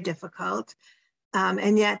very difficult,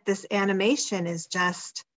 and yet this animation is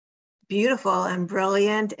just beautiful and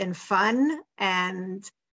brilliant and fun, and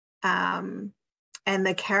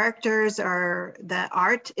the characters the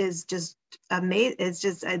art is just amazing. It's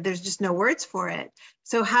just there's just no words for it.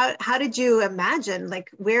 So how did you imagine, like,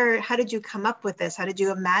 how did you come up with this? How did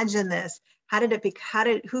you imagine this?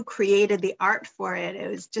 Who created the art for it? It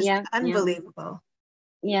was just unbelievable.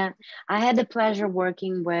 Yeah, I had the pleasure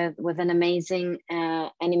working with an amazing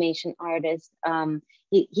animation artist.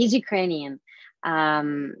 He's Ukrainian.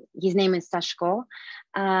 His name is Sashko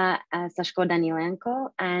Danilenko,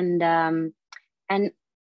 and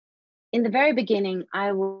in the very beginning,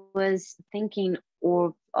 I was thinking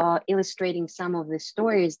of illustrating some of the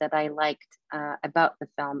stories that I liked about the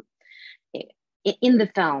film in the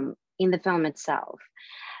film itself.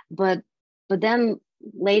 But then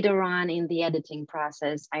later on in the editing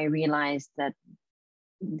process, I realized that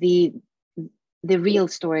the real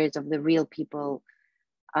stories of the real people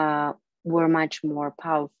were much more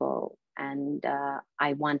powerful, and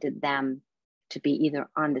I wanted them to be either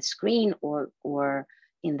on the screen or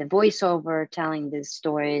in the voiceover telling these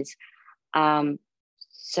stories.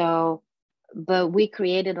 But we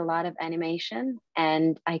created a lot of animation,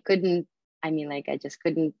 and I just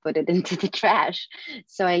couldn't put it into the trash.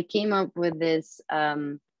 So I came up with this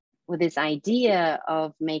idea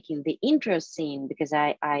of making the intro scene, because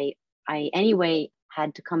I anyway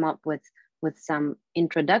had to come up with some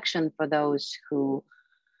introduction for those who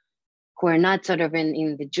are not sort of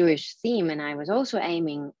in the Jewish theme, and I was also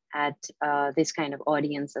aiming at this kind of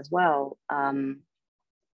audience as well,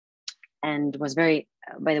 and was very,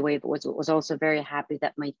 by the way, was also very happy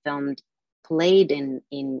that my film played in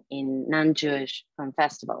non-Jewish film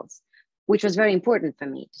festivals, which was very important for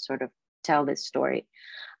me to sort of tell this story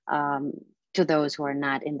to those who are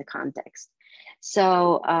not in the context.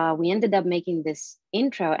 So we ended up making this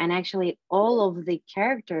intro, and actually all of the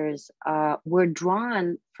characters were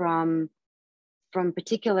drawn from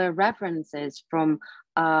particular references, from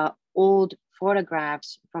old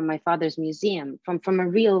photographs from my father's museum, from a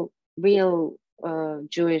real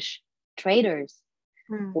Jewish traders,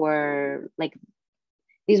 or like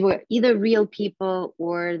these were either real people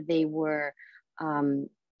or they were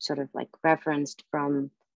sort of like referenced from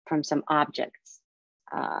some objects.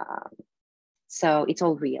 So it's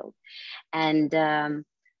all real. And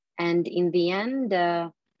in the end,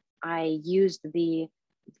 I used the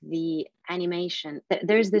animation.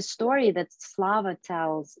 There's this story that Slava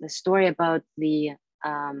tells, the story about the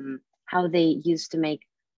how they used to make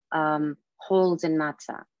holes in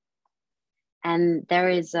matzah. And there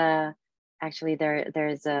is an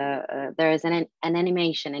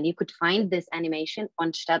animation, and you could find this animation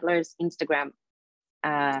on SHTETLERS Instagram.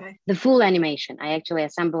 Okay. The full animation. I actually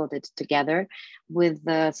assembled it together with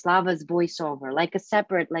Slava's voiceover, like a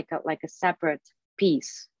separate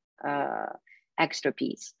piece, extra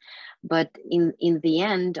piece. But in the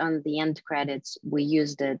end, on the end credits, we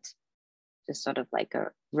used it just sort of like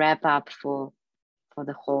a wrap up for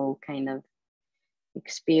the whole kind of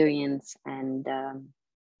experience. And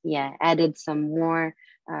yeah, added some more.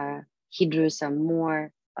 He drew some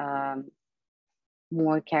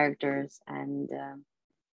more characters, and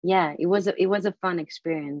yeah, it was a fun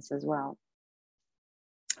experience as well.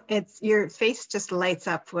 It's, your face just lights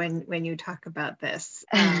up when you talk about this.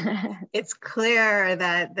 It's clear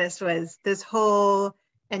that this whole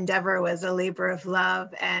endeavor was a labor of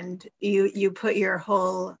love, and you put your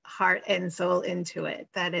whole heart and soul into it.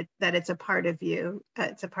 That it's a part of you.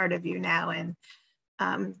 It's a part of you now, and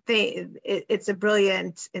it's a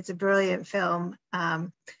brilliant film.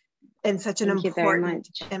 And such an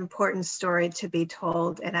important story to be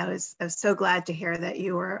told. And I was so glad to hear that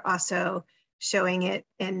you were also showing it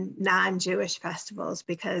in non-Jewish festivals,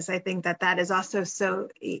 because I think that is also so,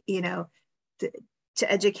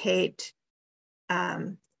 to educate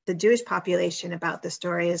the Jewish population about the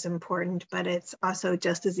story is important, but it's also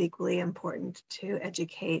just as equally important to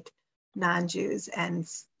educate non-Jews, and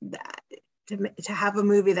to have a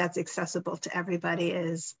movie that's accessible to everybody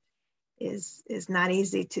is not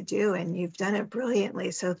easy to do, and you've done it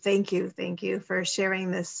brilliantly. So thank you for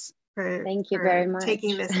sharing this, thank you very much,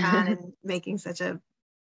 taking this on and making such an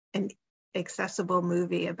accessible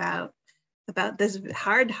movie about this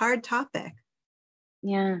hard topic.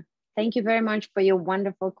 Yeah, thank you very much for your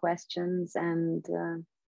wonderful questions, and it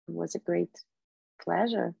was a great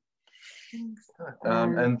pleasure.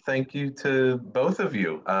 And thank you to both of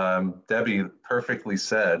you. Debbie perfectly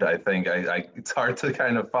said, I think, it's hard to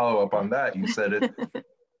kind of follow up on that. You said it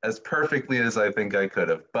as perfectly as I think I could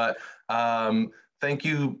have. But thank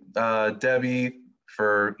you, Debbie,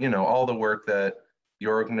 for all the work that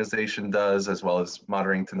your organization does, as well as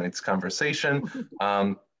moderating tonight's conversation.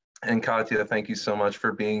 And Katya, thank you so much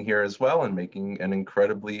for being here as well and making an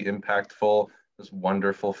incredibly impactful, this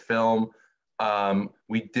wonderful film.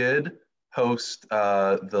 We did post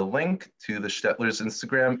the link to the SHTETLERS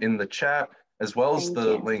Instagram in the chat, as well as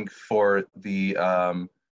the link for the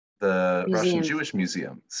Russian Jewish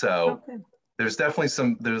Museum. So there's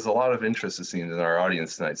definitely there's a lot of interest, it seems, in our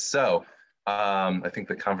audience tonight. So I think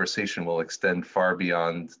the conversation will extend far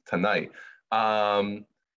beyond tonight.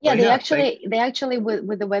 Yeah, they actually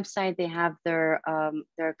with the website, they have their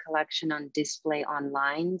collection on display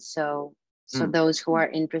online. So those who are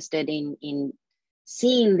interested in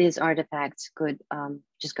seeing these artifacts could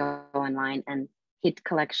just go online and hit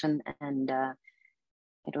collection, and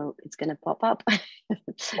it's gonna pop up.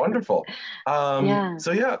 Wonderful. Yeah.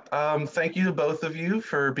 So yeah, thank you to both of you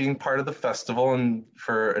for being part of the festival and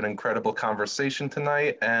for an incredible conversation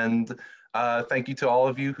tonight. And thank you to all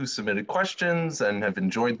of you who submitted questions and have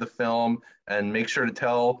enjoyed the film. And make sure to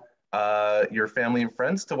tell your family and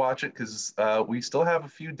friends to watch it, because we still have a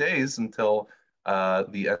few days until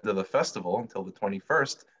the end of the festival, until the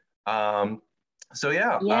 21st. So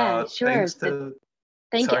yeah, sure. Thanks to...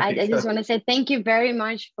 Thank you. I just want to say thank you very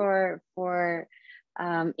much for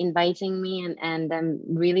inviting me, and I'm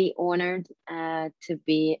really honored to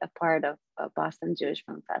be a part of Boston Jewish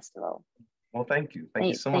Film Festival. Well, thank you. Thank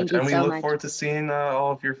you so much. You and we so look much. forward to seeing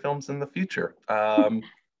all of your films in the future.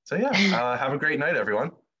 So yeah, have a great night,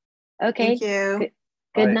 everyone. Okay. Thank you.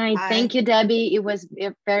 Good night. Bye. Thank you, Debbie. It was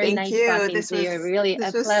very nice talking to you. Really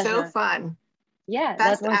this a was pleasure. So fun. Yeah,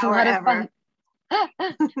 Best that was hour a lot of ever. fun.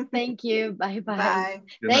 Thank you. Bye-bye. Bye.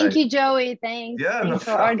 Thank you, Joey. Thanks. Yeah, Thanks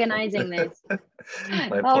for organizing this.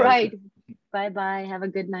 All right. Bye-bye. Have a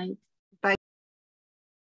good night.